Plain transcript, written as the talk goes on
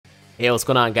Hey, what's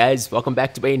going on, guys? Welcome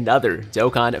back to another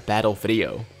Dokkan battle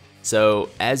video. So,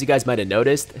 as you guys might have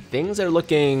noticed, things are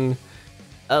looking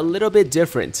a little bit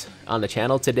different on the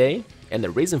channel today, and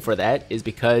the reason for that is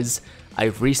because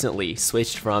I've recently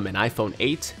switched from an iPhone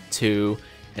 8 to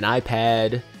an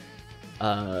iPad,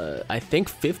 I think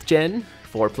 5th gen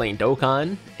for playing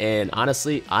Dokkan, and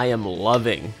honestly, I am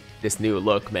loving this new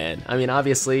look, man. I mean,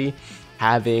 obviously,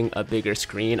 having a bigger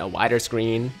screen, a wider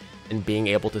screen, and being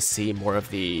able to see more of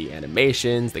the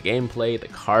animations, the gameplay, the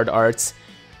card arts,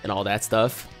 and all that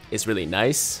stuff is really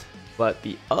nice. But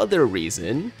the other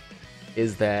reason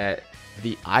is that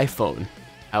the iPhone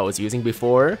I was using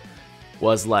before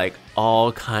was like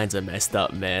all kinds of messed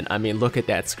up, man. I mean, look at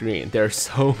that screen. There are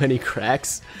so many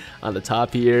cracks on the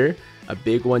top here, a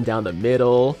big one down the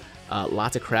middle,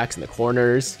 lots of cracks in the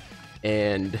corners,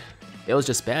 and it was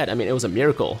just bad. I mean, it was a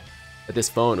miracle that this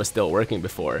phone was still working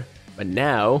before. But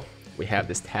now we have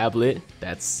this tablet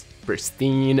that's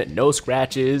pristine, no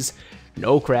scratches,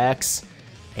 no cracks,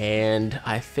 and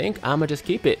I think I'm gonna just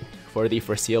keep it for the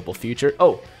foreseeable future.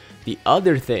 Oh, the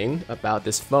other thing about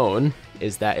this phone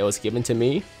is that it was given to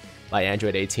me by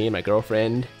Android 18, my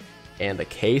girlfriend, and the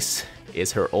case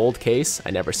is her old case.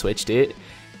 I never switched it,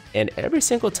 and every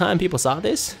single time people saw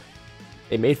this,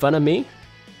 they made fun of me,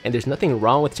 and there's nothing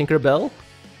wrong with Tinkerbell,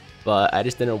 but I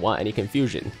just didn't want any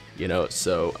confusion, you know.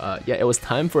 So yeah, it was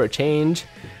time for a change.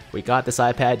 We got this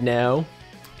iPad now,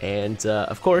 and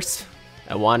of course,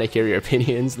 I want to hear your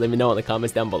opinions. Let me know in the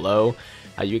comments down below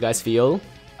how you guys feel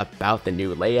about the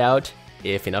new layout.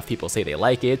 If enough people say they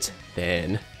like it,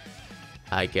 then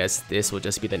I guess this will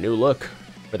just be the new look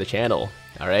for the channel.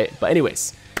 Alright, but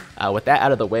anyways, with that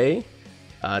out of the way,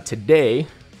 today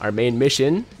our main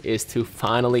mission is to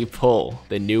finally pull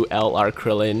the new LR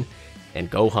Krillin and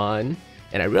Gohan,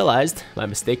 and I realized my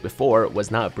mistake before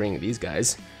was not bringing these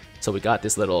guys. So we got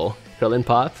this little Krillin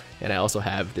pop, and I also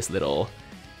have this little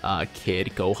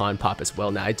kid Gohan pop as well.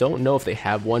 Now I don't know if they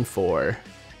have one for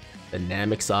the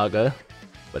Namek Saga,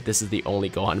 but this is the only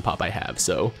Gohan pop I have.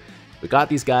 So we got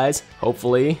these guys.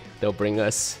 Hopefully they'll bring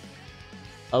us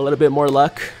a little bit more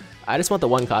luck. I just want the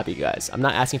one copy, guys. I'm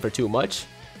not asking for too much.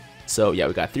 So yeah,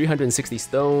 we got 360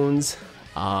 stones.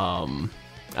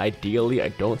 Ideally, I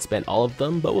don't spend all of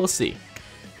them, but we'll see.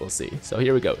 We'll see. So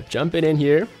here we go. Jumping in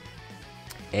here.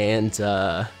 And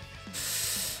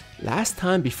last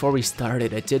time before we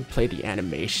started, I did play the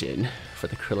animation for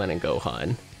the Krillin and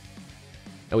Gohan.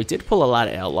 And we did pull a lot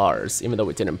of LRs, even though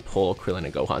we didn't pull Krillin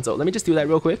and Gohan. So let me just do that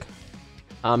real quick.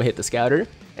 I'm gonna hit the scouter,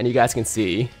 and you guys can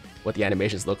see what the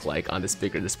animations look like on this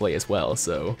bigger display as well.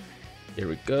 So here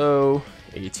we go.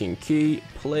 18 key,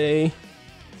 play.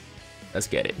 Let's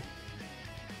get it.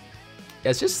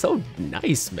 It's just so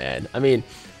nice, man. I mean,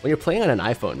 when you're playing on an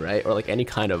iPhone, right, or like any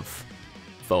kind of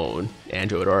phone,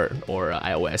 Android or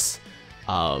iOS,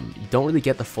 you don't really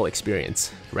get the full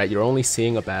experience, right? You're only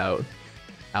seeing about,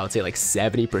 I would say, like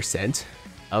 70%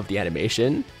 of the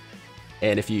animation,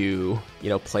 and if you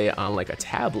play it on like a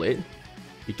tablet,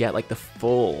 you get like the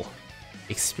full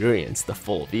experience, the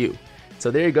full view.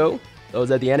 So there you go. Those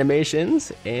are the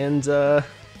animations, and we're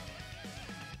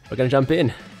gonna jump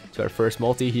in to our first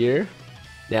multi here.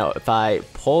 Now, if I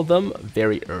pull them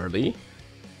very early,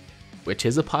 which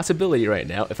is a possibility right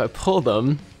now, if I pull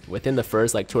them within the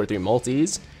first like 2 or 3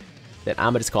 multis, then I'm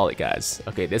gonna just call it, guys.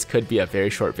 Okay, this could be a very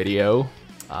short video.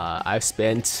 I've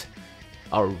spent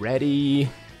already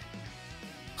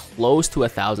close to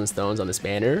 1,000 stones on this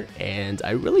banner, and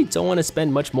I really don't want to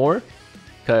spend much more,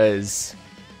 because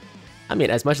I mean,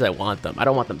 as much as I want them, I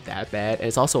don't want them that bad, and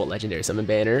it's also a legendary summon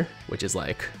banner, which is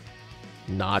like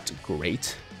not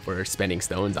great for spending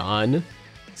stones on.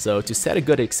 So to set a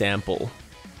good example,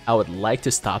 I would like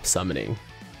to stop summoning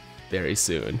very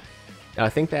soon. Now I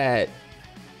think that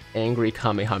Angry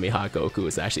Kamehameha Goku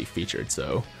is actually featured,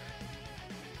 so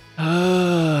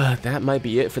that might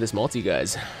be it for this multi,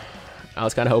 guys. I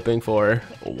was kind of hoping for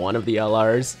one of the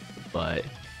LRs, but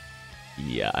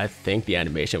yeah, I think the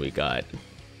animation we got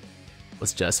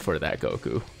was just for that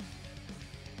Goku.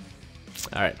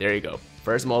 Alright, there you go.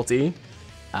 First multi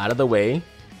out of the way.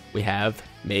 We have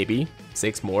maybe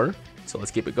 6 more, so let's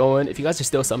keep it going. If you guys are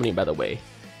still summoning, by the way,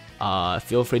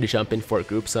 feel free to jump in for a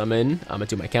group summon. I'm gonna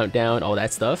do my countdown, all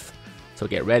that stuff. So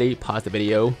get ready, pause the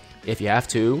video if you have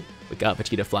to. We got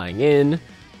Vegeta flying in,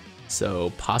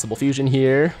 so possible fusion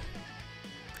here.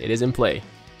 It is in play.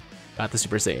 Got the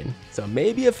Super Saiyan. So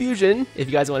maybe a fusion if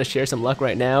you guys want to share some luck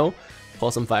right now.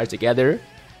 Pull some fires together.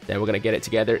 Then we're gonna get it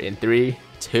together in 3,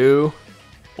 2,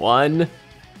 1.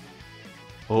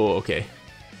 Oh, okay.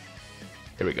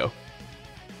 Here we go.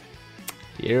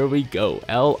 Here we go.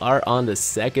 LR on the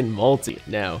second multi.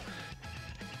 Now,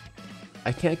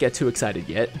 I can't get too excited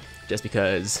yet, just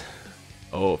because...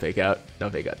 Oh, fake out. No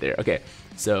fake out there. Okay,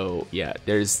 so yeah,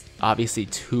 there's obviously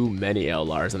too many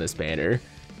LRs on this banner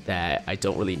that I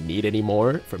don't really need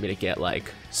anymore for me to get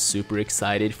like super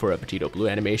excited for a Vegeta Blue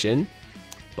animation.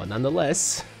 But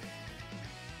nonetheless,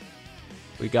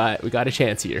 we got a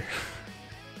chance here.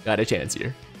 Got a chance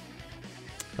here.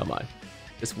 Come on.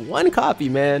 Just one copy,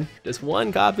 man. Just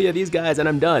one copy of these guys and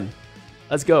I'm done.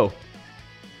 Let's go.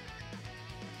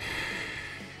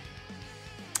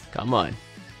 Come on.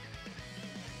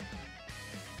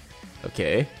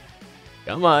 Okay.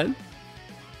 Come on.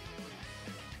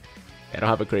 I don't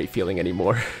have a great feeling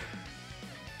anymore.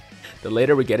 The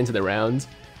later we get into the round,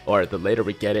 or the later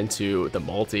we get into the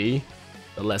multi,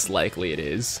 the less likely it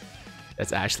is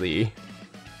that's actually,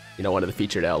 you know, one of the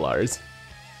featured LRs.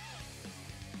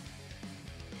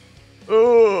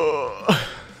 Oh.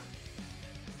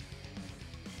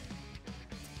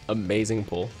 Amazing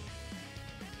pull.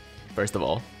 First of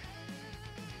all,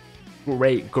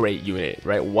 great unit,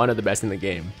 right? One of the best in the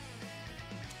game.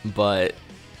 But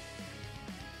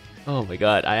oh my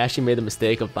god, I actually made the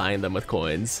mistake of buying them with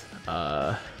coins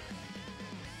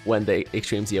when the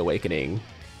Extreme Z Awakening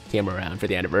came around for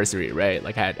the anniversary, right?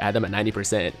 Like I had them at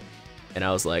 90%, and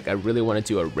I was like, I really want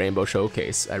to do a rainbow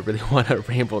showcase. I really want to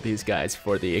rainbow these guys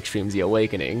for the Extreme Z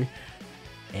Awakening.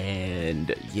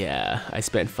 And yeah, I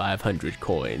spent 500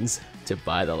 coins to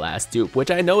buy the last dupe,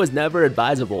 which I know is never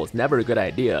advisable. It's never a good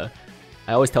idea.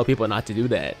 I always tell people not to do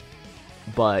that.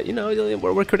 But, you know,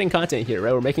 we're creating content here,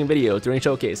 right? We're making videos during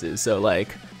showcases. So, like,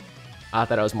 I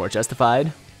thought I was more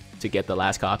justified to get the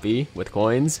last copy with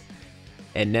coins.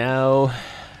 And now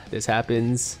this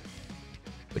happens,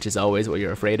 which is always what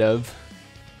you're afraid of.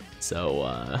 So,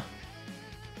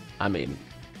 I mean,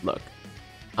 look,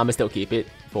 I'm gonna still keep it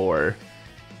for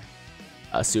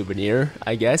a souvenir,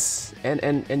 I guess.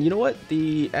 And you know what?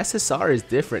 The SSR is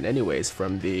different anyways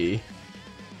from the...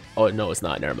 Oh, no, it's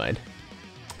not. Never mind.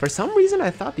 For some reason, I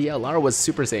thought the LR was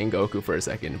Super Saiyan Goku for a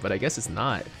second, but I guess it's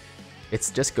not.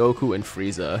 It's just Goku and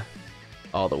Frieza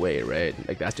all the way, right?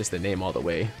 Like, that's just the name all the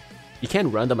way. You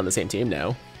can run them on the same team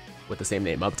now with the same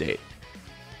name update.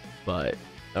 But,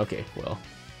 okay, well,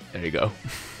 there you go.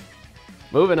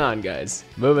 Moving on, guys.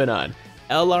 Moving on.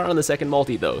 LR on the second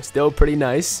multi, though. Still pretty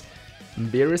nice.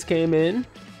 Beerus came in.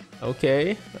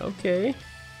 Okay, okay.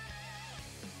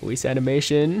 Whis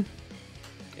animation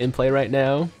in play right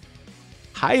now.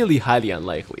 Highly, highly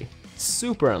unlikely.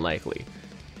 Super unlikely.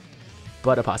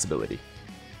 But a possibility.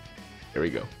 There we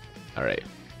go. Alright.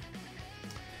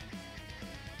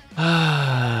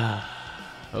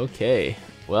 Okay.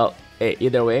 Well, hey,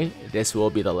 either way, this will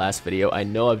be the last video. I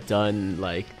know I've done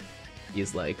like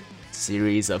these like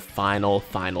series of final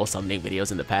summoning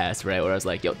videos in the past, right? Where I was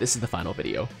like, yo, this is the final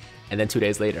video. And then 2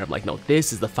 days later, I'm like, no,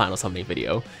 this is the final summoning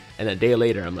video. And then a day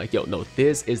later, I'm like, yo, no,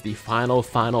 this is the final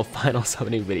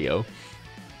summoning video.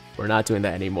 We're not doing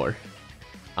that anymore.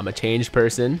 I'm a changed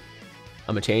person.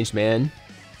 I'm a changed man.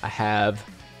 I have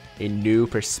a new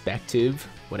perspective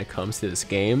when it comes to this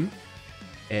game.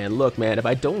 And look, man, if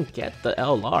I don't get the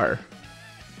LR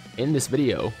in this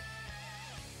video,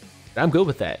 I'm good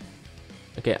with that.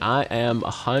 Okay, I am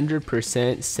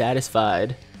 100%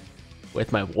 satisfied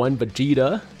with my one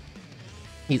Vegeta.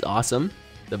 He's awesome.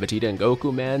 The Vegeta and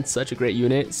Goku, man, such a great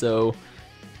unit. So,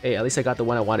 hey, at least I got the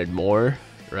one I wanted more,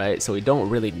 right? So we don't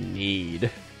really need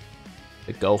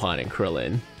the Gohan and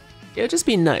Krillin. It'd just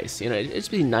be nice, you know, it'd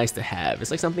just be nice to have.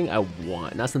 It's like something I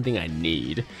want, not something I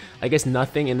need. I guess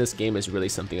nothing in this game is really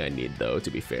something I need, though, to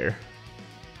be fair.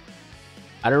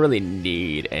 I don't really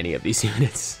need any of these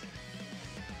units.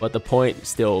 But the point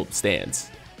still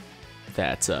stands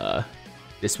that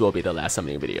this will be the last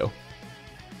summoning video,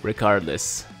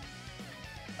 regardless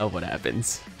of what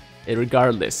happens, and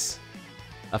regardless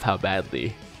of how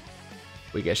badly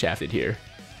we get shafted here.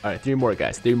 All right, 3 more,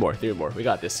 guys. 3 more. We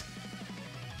got this.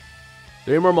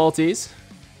 3 more multis,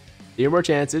 3 more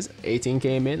chances. 18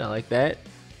 came in. I like that.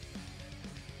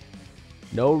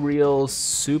 No real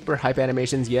super hype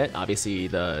animations yet. Obviously,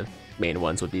 the main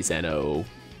ones would be Zeno,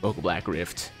 Goku Black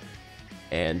Rift,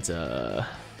 and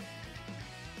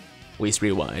Whis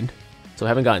Rewind. So I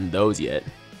haven't gotten those yet.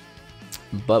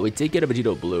 But we did get a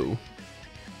Vegeta Blue,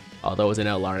 although it was an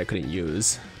LR I couldn't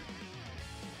use.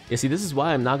 You see, this is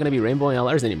why I'm not going to be rainbowing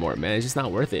LRs anymore, man. It's just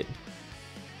not worth it.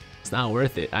 It's not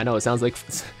worth it. I know it sounds like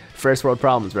first world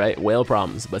problems, right? Whale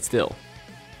problems, but still.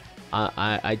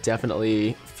 I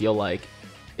definitely feel like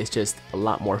it's just a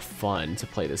lot more fun to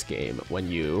play this game when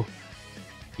you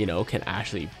know, can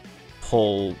actually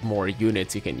pull more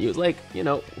units you can use. Like, you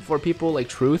know, for people like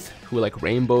Truth, who like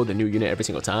rainbow the new unit every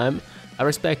single time, I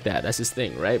respect that. That's his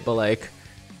thing, right? But like,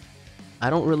 I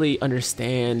don't really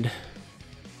understand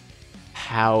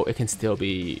how it can still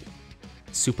be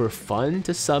super fun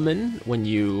to summon when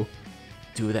you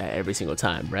do that every single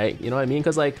time, right? You know what I mean?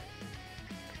 Because like,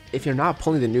 if you're not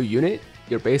pulling the new unit,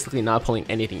 you're basically not pulling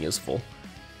anything useful,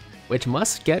 which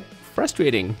must get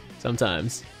frustrating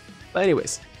sometimes. But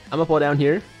anyways, I'm gonna pull down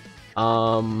here.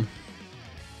 Oh,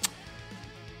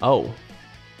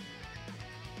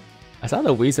 I saw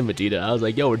the Whis and Vegeta. I was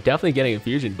like, yo, we're definitely getting a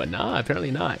fusion, but nah,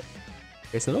 apparently not.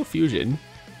 Okay, so no fusion.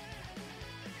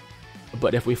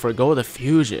 But if we forgo the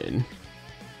fusion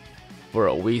for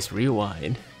a Whis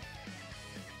rewind,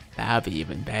 that'd be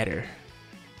even better.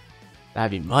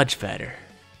 That'd be much better.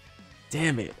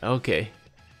 Damn it. Okay.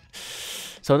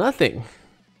 So nothing.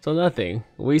 So nothing.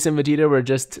 Whis and Vegeta were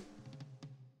just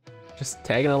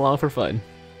tagging along for fun.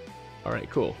 Alright,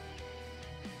 cool.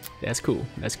 That's cool.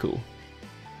 That's cool.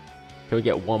 Can we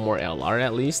get one more LR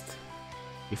at least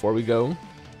before we go?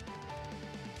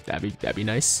 That'd be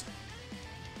nice.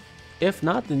 If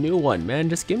not the new one, man,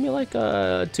 just give me like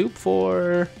a tube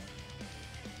for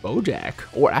Bojack,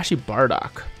 or actually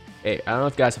Bardock. Hey, I don't know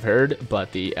if you guys have heard,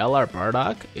 but the LR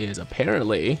Bardock is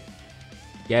apparently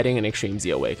getting an Extreme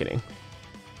Z Awakening.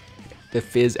 The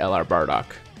Fizz LR Bardock,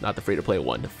 not the free-to-play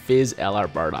one, the Fizz LR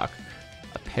Bardock.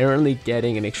 Apparently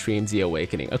getting an Extreme Z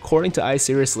Awakening, according to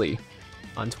iSeriously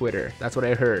on Twitter. That's what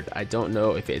I heard. I don't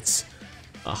know if it's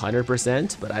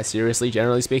 100%, but iSeriously,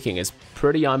 generally speaking, is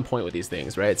pretty on point with these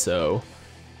things, right? So,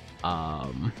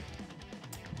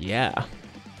 yeah.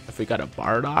 If we got a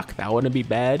Bardock, that wouldn't be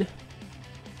bad.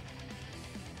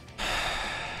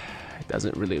 It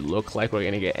doesn't really look like we're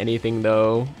gonna get anything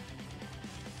though.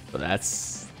 So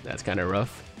that's kind of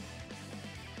rough.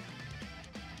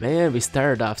 Man, we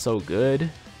started off so good.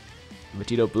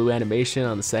 Vegeta blue animation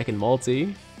on the second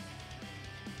multi.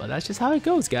 But that's just how it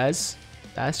goes, guys.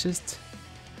 That's just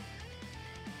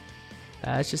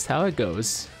how it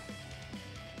goes.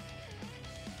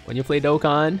 When you play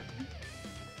Dokkan,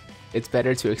 it's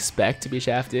better to expect to be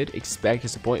shafted, expect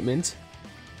disappointment,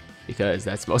 because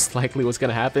that's most likely what's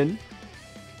gonna happen.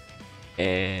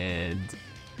 And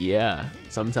yeah,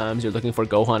 sometimes you're looking for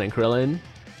Gohan and Krillin,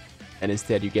 and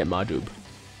instead you get Majub.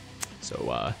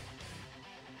 So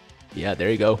yeah,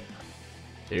 there you go.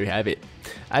 There you have it.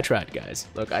 I tried, guys.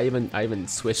 Look, I even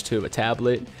switched to a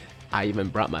tablet. I even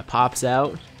brought my pops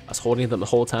out. I was holding them the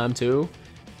whole time too,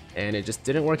 and it just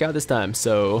didn't work out this time.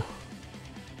 So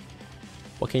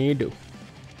what can you do?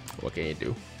 What can you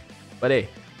do? But hey,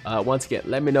 once again,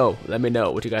 let me know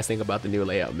what you guys think about the new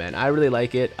layout, man. I really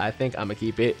like it. I think I'm gonna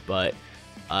keep it, but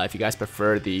if you guys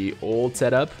prefer the old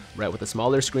setup, right, with the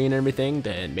smaller screen and everything,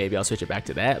 then maybe I'll switch it back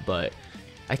to that. But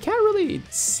I can't really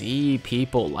see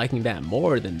people liking that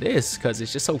more than this, because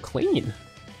it's just so clean.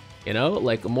 You know,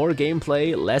 like more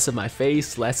gameplay, less of my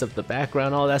face, less of the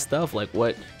background, all that stuff. Like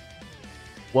what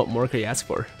more could you ask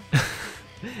for?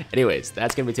 Anyways,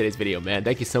 that's gonna be today's video, man.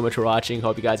 Thank you so much for watching.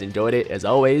 Hope you guys enjoyed it. As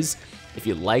always, if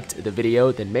you liked the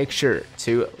video, then make sure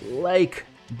to like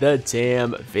the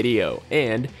damn video.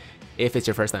 And if it's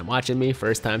your first time watching me,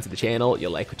 first time to the channel, you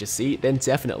like what you see, then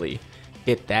definitely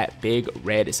hit that big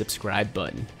red subscribe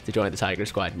button to join the Tiger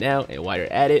Squad now. And while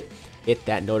you're at it, hit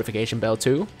that notification bell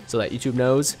too, so that YouTube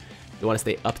knows you want to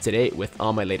stay up to date with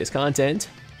all my latest content.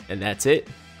 And that's it.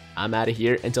 I'm out of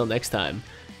here. Until next time,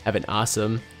 have an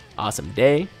awesome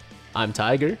day. I'm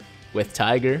Tiger with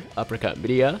Tiger Uppercut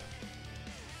Media,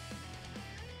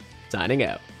 signing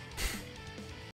out.